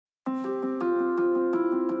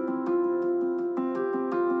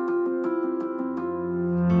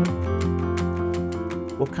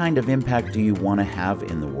What kind of impact do you want to have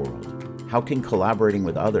in the world? How can collaborating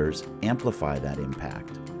with others amplify that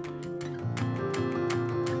impact?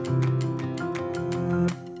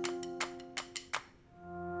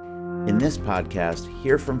 In this podcast,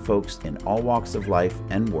 hear from folks in all walks of life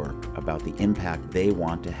and work about the impact they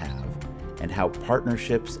want to have and how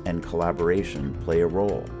partnerships and collaboration play a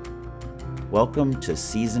role. Welcome to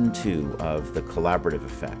Season 2 of The Collaborative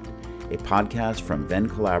Effect, a podcast from Venn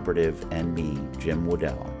Collaborative and me, Jim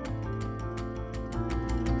Woodell.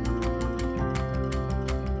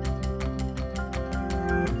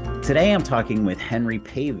 Today I'm talking with Henry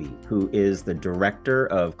Pavey, who is the Director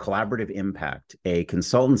of Collaborative Impact, a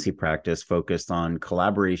consultancy practice focused on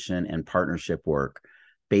collaboration and partnership work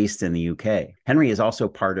based in the UK. Henry is also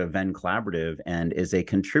part of Venn Collaborative and is a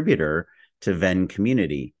contributor to Venn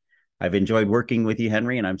Community. I've enjoyed working with you,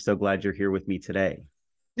 Henry, and I'm so glad you're here with me today.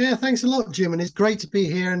 Yeah, thanks a lot, Jim. And it's great to be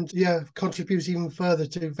here and contribute even further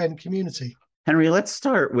to Venn Community. Henry, let's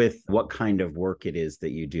start with what kind of work it is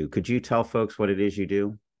that you do. Could you tell folks what it is you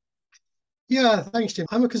do? Yeah, thanks, Jim.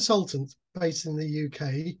 I'm a consultant based in the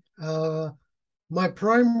UK. My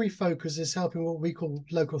primary focus is helping what we call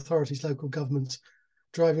local authorities, local governments,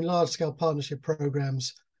 driving large-scale partnership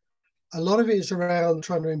programs. A lot of it is around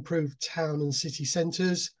trying to improve town and city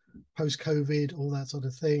centres, post-COVID, all that sort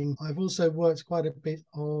of thing. I've also worked quite a bit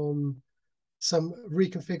on some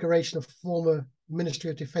reconfiguration of former Ministry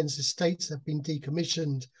of Defence estates that have been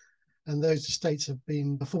decommissioned, and those estates have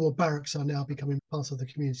been, the former barracks are now becoming part of the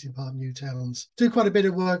community and part of new towns. Do quite a bit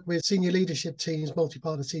of work with senior leadership teams,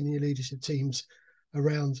 multi-partner senior leadership teams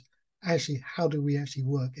around actually how do we actually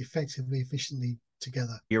work effectively, efficiently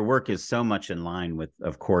together. Your work is so much in line with,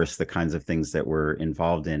 of course, the kinds of things that we're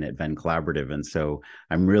involved in at Venn Collaborative. And so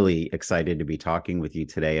I'm really excited to be talking with you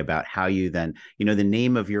today about how you then, the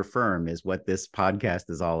name of your firm is what this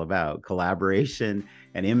podcast is all about, collaboration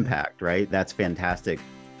and impact, right? That's fantastic.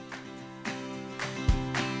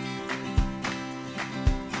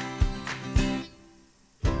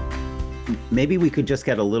 Maybe we could just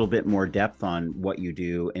get a little bit more depth on what you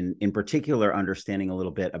do, and in particular, understanding a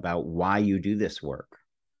little bit about why you do this work.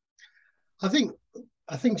 I think,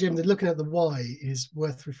 Jim, that looking at the why is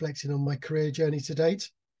worth reflecting on my career journey to date.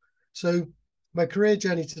 So my career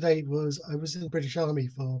journey to date was, I was in the British Army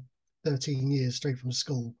for 13 years straight from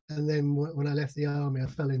school. And then when I left the army, I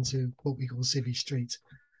fell into what we call civvy street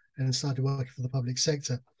and started working for the public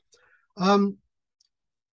sector.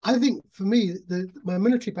 I think for me, my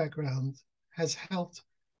military background has helped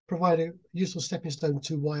provide a useful stepping stone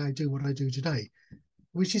to why I do what I do today,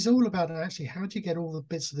 which is all about actually how do you get all the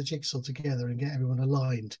bits of the jigsaw together and get everyone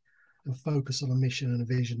aligned and focus on a mission and a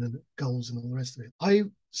vision and goals and all the rest of it. I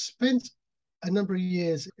spent a number of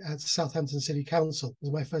years at Southampton City Council. It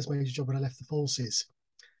was my first major job when I left the forces.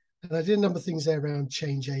 And I did a number of things there around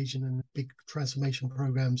change agent and big transformation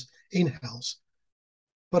programs in-house.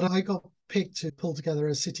 But I got picked to pull together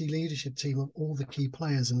a city leadership team of all the key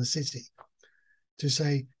players in the city to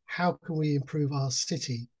say, how can we improve our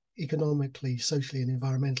city economically, socially, and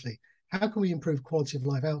environmentally? How can we improve quality of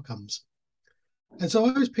life outcomes? And so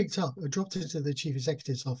I was picked up, I dropped into the chief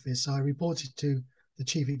executive's office. I reported to the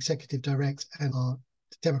chief executive direct and our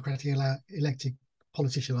democratically elected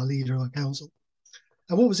politician, our leader of our council.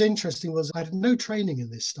 And what was interesting was I had no training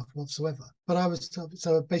in this stuff whatsoever, but I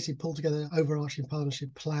basically pulled together an overarching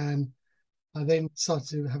partnership plan. I then started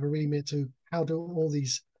to have a remit to how do all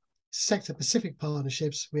these sector-specific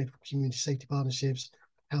partnerships, we had community safety partnerships,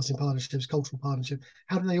 housing partnerships, cultural partnerships,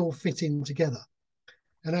 how do they all fit in together?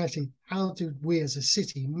 And actually, how do we as a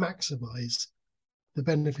city maximize the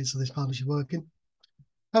benefits of this partnership working?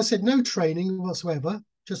 I said, no training whatsoever,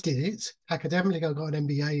 just did it. Academically, I got an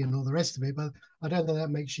MBA and all the rest of it, but I don't think that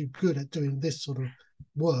makes you good at doing this sort of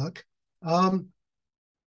work. So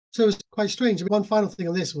it was quite strange. One final thing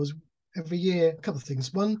on this was every year, a couple of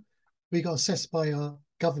things. One, we got assessed by our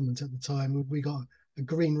government at the time. We got a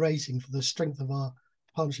green rating for the strength of our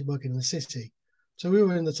partnership working in the city. So we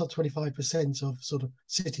were in the top 25% of sort of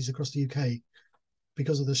cities across the UK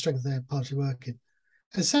because of the strength of their partnership working.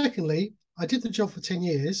 And secondly, I did the job for 10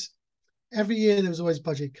 years. Every year there was always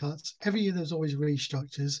budget cuts. Every year there was always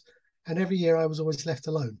restructures. And every year I was always left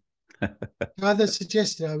alone. Either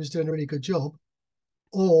suggested I was doing a really good job,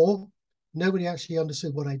 or nobody actually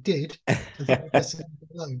understood what I did. So they left me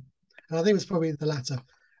alone. And I think it was probably the latter.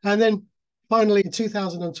 And then finally, in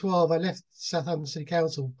 2012, I left Southampton City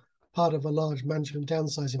Council, part of a large management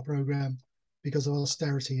downsizing program because of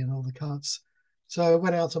austerity and all the cuts. So I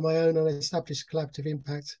went out on my own and I established Collaborative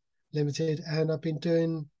Impact Limited, and I've been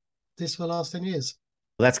doing this for the last 10 years.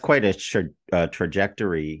 That's quite a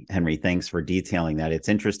trajectory, Henry. Thanks for detailing that. It's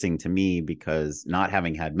interesting to me because not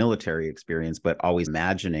having had military experience, but always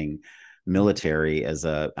imagining military as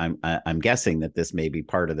I'm guessing that this may be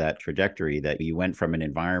part of that trajectory, that you went from an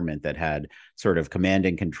environment that had sort of command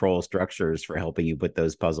and control structures for helping you put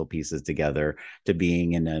those puzzle pieces together to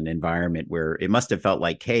being in an environment where it must have felt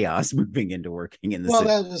like chaos moving into working in the Well,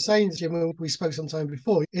 city. as I was saying, Jim, when we spoke some time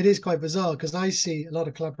before, it is quite bizarre because I see a lot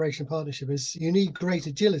of collaboration partnership is you need great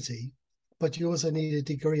agility, but you also need a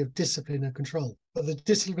degree of discipline and control. But the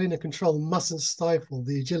discipline and control mustn't stifle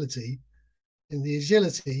the agility, and the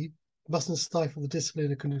agility mustn't stifle the discipline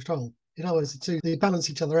and control. In other words, the two they balance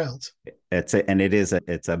each other out. It's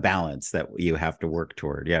a balance that you have to work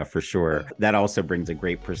toward. Yeah, for sure. That also brings a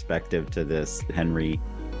great perspective to this, Henry.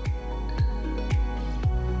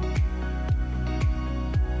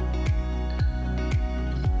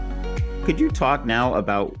 Could you talk now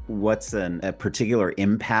about what's a particular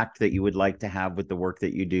impact that you would like to have with the work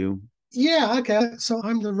that you do? Yeah, okay. So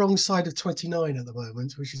I'm the wrong side of 29 at the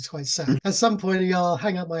moment, which is quite sad. At some point, I'll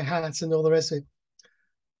hang up my hats and all the rest of it.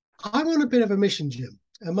 I'm on a bit of a mission, Jim,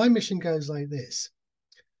 and my mission goes like this.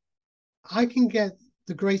 I can get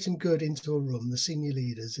the great and good into a room, the senior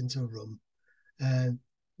leaders into a room, and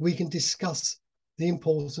we can discuss the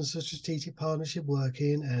importance of strategic partnership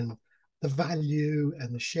working and the value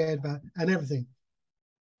and the shared value and everything.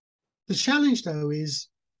 The challenge, though, is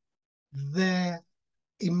their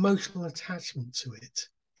emotional attachment to it.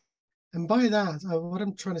 And by that, what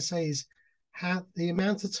I'm trying to say is how the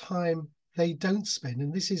amount of time they don't spend,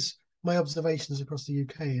 and this is my observations across the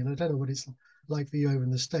UK, and I don't know what it's like for you over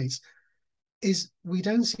in the States, is we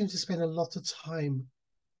don't seem to spend a lot of time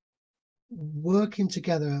working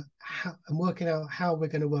together and working out how we're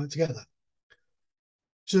going to work together.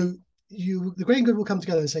 So the great and good will come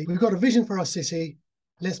together and say, we've got a vision for our city,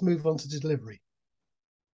 let's move on to delivery.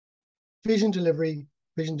 Vision, delivery,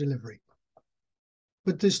 vision, delivery.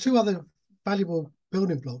 But there's two other valuable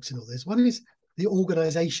building blocks in all this. One is the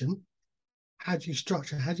organization. How do you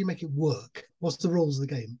structure? How do you make it work? What's the rules of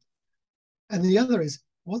the game? And the other is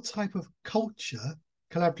what type of culture,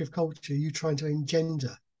 collaborative culture, are you trying to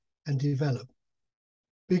engender and develop?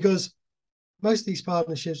 Because most of these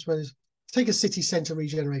partnerships, whether take a city centre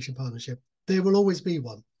regeneration partnership, there will always be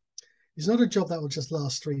one. It's not a job that will just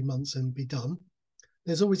last 3 months and be done.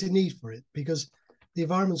 There's always a need for it because the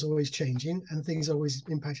environment's always changing and things are always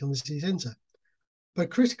impacting on the city centre. But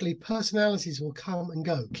critically, personalities will come and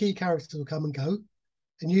go. Key characters will come and go,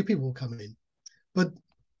 and new people will come in. But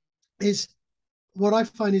what I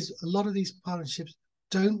find is a lot of these partnerships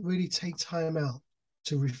don't really take time out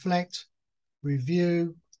to reflect,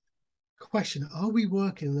 review, question: are we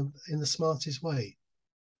working in the smartest way?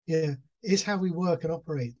 Yeah, is how we work and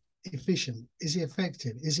operate efficient? Is it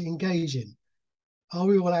effective? Is it engaging? Are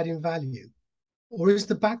we all adding value? Or is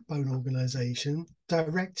the backbone organization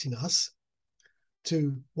directing us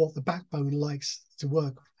to what the backbone likes to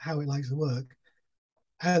work, how it likes to work?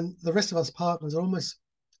 And the rest of us partners are almost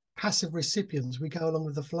passive recipients. We go along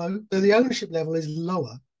with the flow. So the ownership level is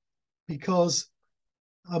lower because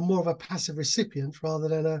I'm more of a passive recipient rather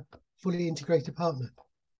than a fully integrated partner.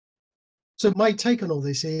 So my take on all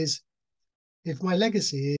this is, if my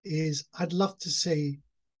legacy is, I'd love to see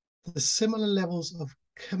the similar levels of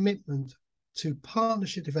commitment to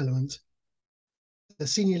partnership development the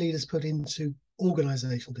senior leaders put into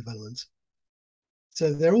organizational development.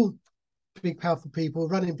 So they're all big, powerful people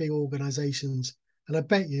running big organizations. And I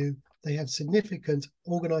bet you they have significant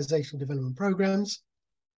organizational development programs.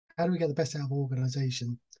 How do we get the best out of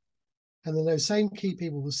organization? And then those same key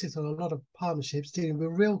people will sit on a lot of partnerships dealing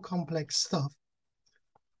with real complex stuff.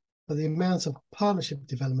 But the amount of partnership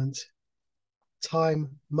development, time,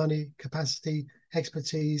 money, capacity,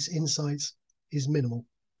 expertise, insights is minimal.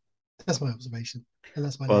 That's my observation. And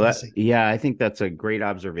that's my legacy. Yeah, I think that's a great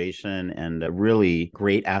observation and a really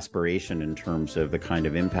great aspiration in terms of the kind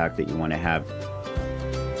of impact that you want to have.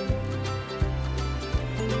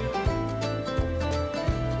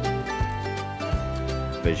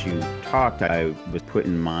 As you talked, I was put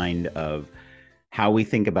in mind of how we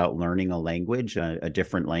think about learning a language, a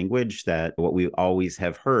different language, that what we always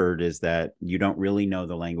have heard is that you don't really know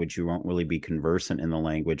the language, you won't really be conversant in the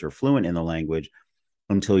language or fluent in the language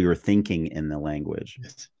until you're thinking in the language.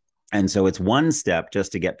 Yes. And so it's one step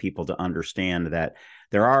just to get people to understand that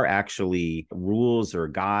there are actually rules or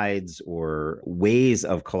guides or ways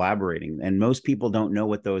of collaborating. And most people don't know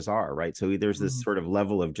what those are, right? So there's this sort of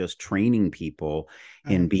level of just training people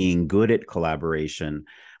in being good at collaboration.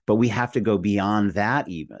 But we have to go beyond that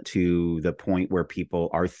even to the point where people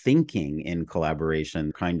are thinking in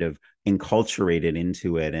collaboration, kind of enculturated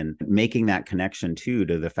into it, and making that connection too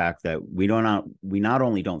to the fact that we not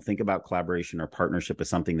only don't think about collaboration or partnership as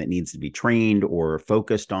something that needs to be trained or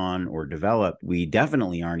focused on or developed, we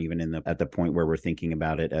definitely aren't even at the point where we're thinking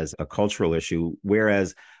about it as a cultural issue.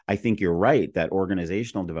 Whereas I think you're right that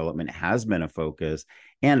organizational development has been a focus,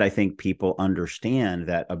 and I think people understand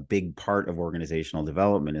that a big part of organizational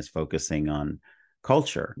development is focusing on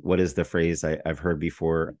culture. What is the phrase I've heard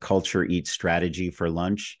before? Culture eats strategy for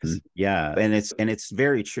lunch. Yeah. And it's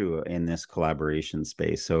very true in this collaboration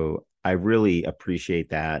space. So I really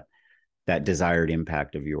appreciate that desired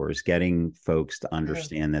impact of yours, getting folks to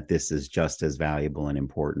understand that this is just as valuable and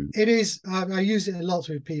important. It is. I use it a lot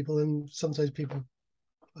with people, and sometimes people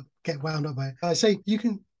get wound up by it. I say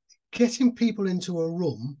getting people into a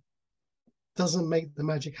room doesn't make the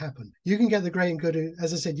magic happen. You can get the great and good.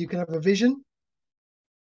 As I said, you can have a vision.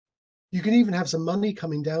 You can even have some money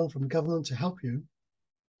coming down from government to help you.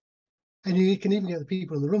 And you can even get the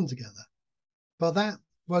people in the room together. But that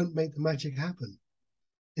won't make the magic happen.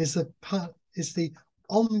 It's the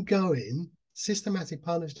ongoing systematic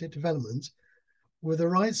partnership development with the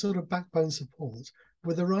right sort of backbone support,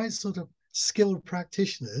 with the right sort of skilled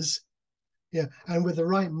practitioners, and with the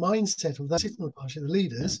right mindset of that system of partnership, the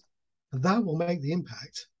leaders, that will make the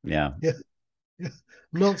impact. Yeah.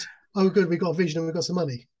 Not, oh, good, we got a vision and we got some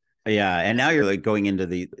money. Yeah. And now you're like going into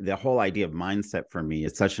the whole idea of mindset. For me,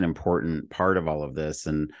 it's such an important part of all of this.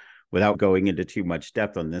 And without going into too much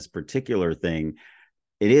depth on this particular thing,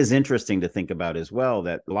 it is interesting to think about as well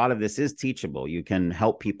that a lot of this is teachable. You can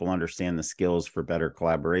help people understand the skills for better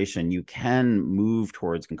collaboration. You can move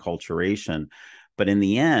towards enculturation. But in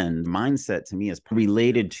the end, mindset to me is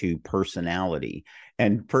related to personality.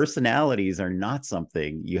 And personalities are not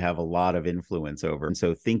something you have a lot of influence over. And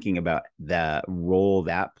so thinking about the role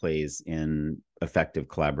that plays in effective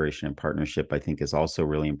collaboration and partnership, I think is also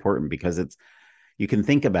really important, because you can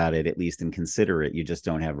think about it at least and consider it. You just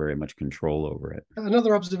don't have very much control over it.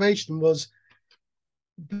 Another observation was,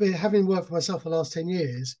 having worked for myself for the last 10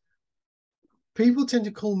 years, people tend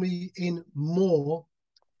to call me in more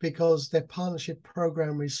because their partnership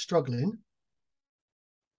program is struggling,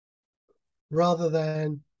 rather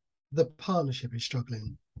than the partnership is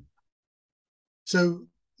struggling. So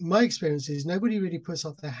my experience is nobody really puts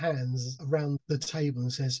up their hands around the table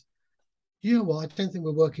and says, you know what, I don't think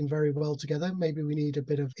we're working very well together. Maybe we need a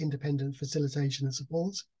bit of independent facilitation and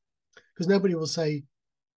support. Because nobody will say,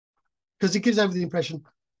 because it gives over the impression,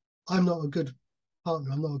 I'm not a good partner,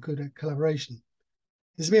 I'm not good at collaboration.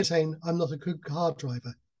 It's me saying, I'm not a good car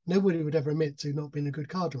driver. Nobody would ever admit to not being a good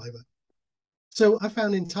car driver. So I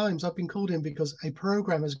found in times I've been called in because a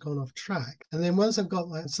program has gone off track. And then once I've got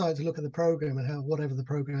outside to look at the program and how whatever the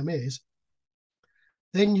program is,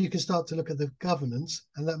 then you can start to look at the governance,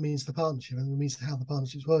 and that means the partnership, and it means how the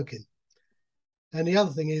partnership's working. And the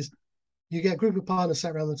other thing is, you get a group of partners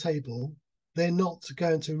sat around the table, they're not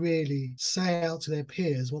going to really say out to their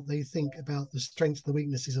peers what they think about the strengths and the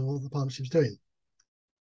weaknesses of what the partnership's doing.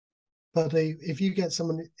 But if you get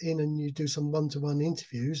someone in and you do some one-to-one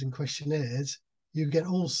interviews and questionnaires, you get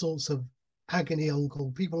all sorts of agony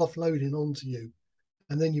uncle, people offloading onto you,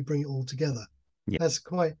 and then you bring it all together. Yeah. That's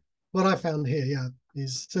quite what I found here,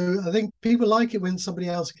 is so I think people like it when somebody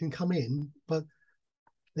else can come in, but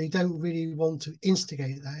they don't really want to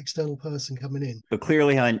instigate that external person coming in. But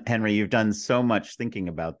clearly, Henry, you've done so much thinking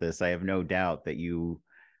about this. I have no doubt that you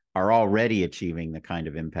are already achieving the kind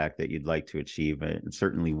of impact that you'd like to achieve, and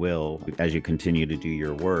certainly will as you continue to do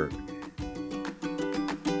your work.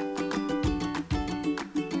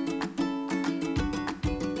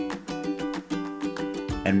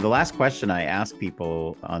 And the last question I ask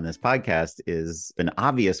people on this podcast is an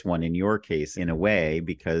obvious one in your case, in a way,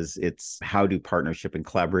 because it's how do partnership and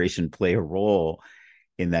collaboration play a role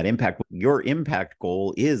in that impact? Your impact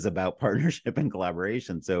goal is about partnership and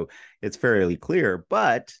collaboration, so it's fairly clear.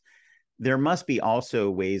 But there must be also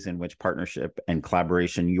ways in which partnership and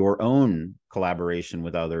collaboration, your own collaboration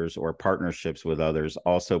with others or partnerships with others,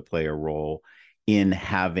 also play a role in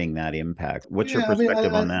having that impact. What's your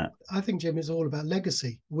perspective on that? I think, Jim, is all about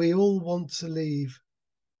legacy. We all want to leave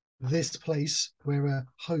this place where our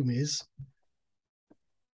home is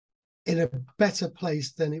in a better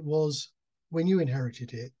place than it was when you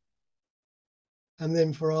inherited it. And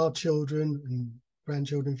then for our children and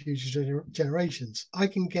grandchildren, future generations, I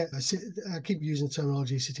keep using the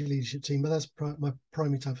terminology city leadership team, but that's my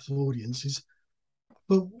primary type of audiences.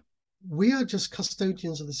 But we are just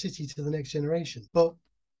custodians of the city to the next generation. But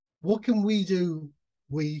what can we do?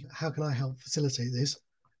 How can I help facilitate this?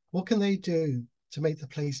 What can they do to make the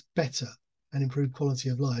place better and improve quality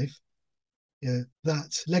of life?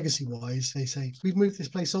 that legacy-wise, they say, we've moved this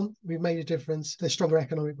place on, we've made a difference, there's stronger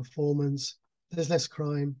economic performance, there's less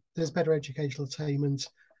crime, there's better educational attainment,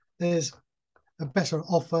 there's a better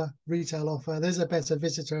offer, retail offer, there's a better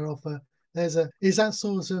visitor offer, is that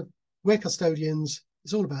sort of, we're custodians,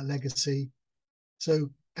 it's all about legacy. So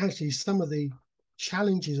actually some of the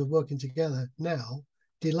challenges of working together now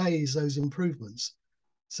delays those improvements.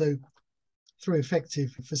 So through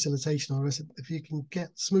effective facilitation, or if you can get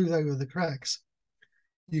smooth over the cracks,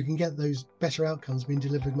 you can get those better outcomes being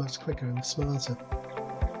delivered much quicker and smarter.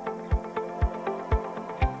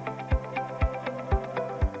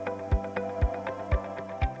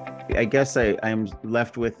 I guess I'm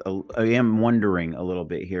left with, I am wondering a little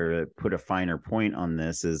bit here to put a finer point on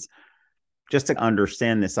this, is just to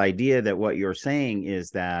understand this idea that what you're saying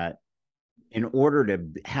is that in order to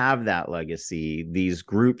have that legacy, these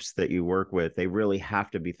groups that you work with, they really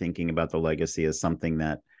have to be thinking about the legacy as something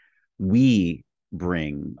that we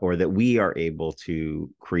bring or that we are able to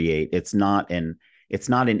create. It's not an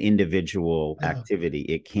individual activity.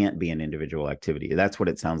 It can't be an individual activity. That's what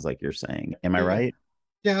it sounds like you're saying. Am I right?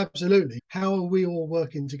 Yeah, absolutely. How are we all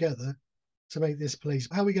working together to make this place?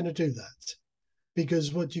 How are we going to do that?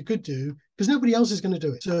 Because what you could do, because nobody else is going to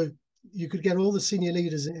do it. So you could get all the senior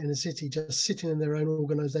leaders in a city just sitting in their own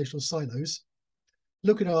organizational silos,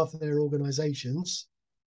 looking after their organizations.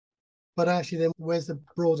 But actually, then where's the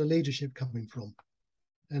broader leadership coming from?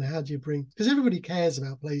 And how do you bring, because everybody cares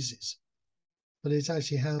about places, but it's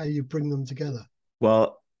actually how you bring them together.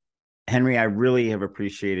 Well, Henry, I really have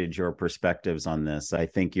appreciated your perspectives on this. I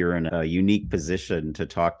think you're in a unique position to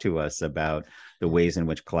talk to us about the ways in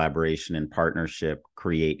which collaboration and partnership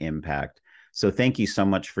create impact. So thank you so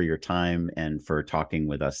much for your time and for talking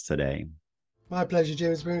with us today. My pleasure,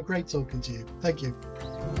 Jim. It's been great talking to you. Thank you.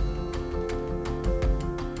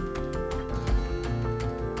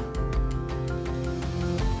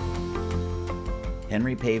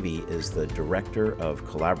 Henry Pavey is the Director of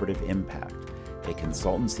Collaborative Impact, a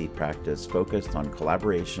consultancy practice focused on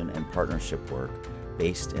collaboration and partnership work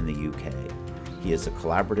based in the UK. He is a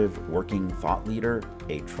collaborative working thought leader,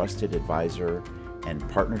 a trusted advisor, and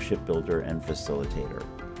partnership builder and facilitator.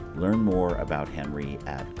 Learn more about Henry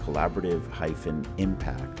at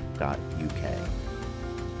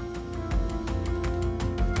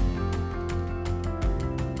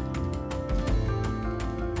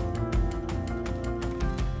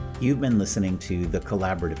You've been listening to The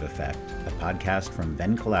Collaborative Effect, a podcast from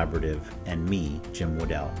Venn Collaborative and me, Jim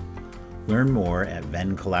Waddell. Learn more at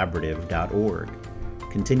venncollaborative.org.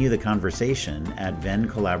 Continue the conversation at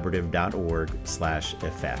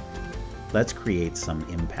venncollaborative.org/effect. Let's create some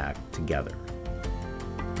impact together.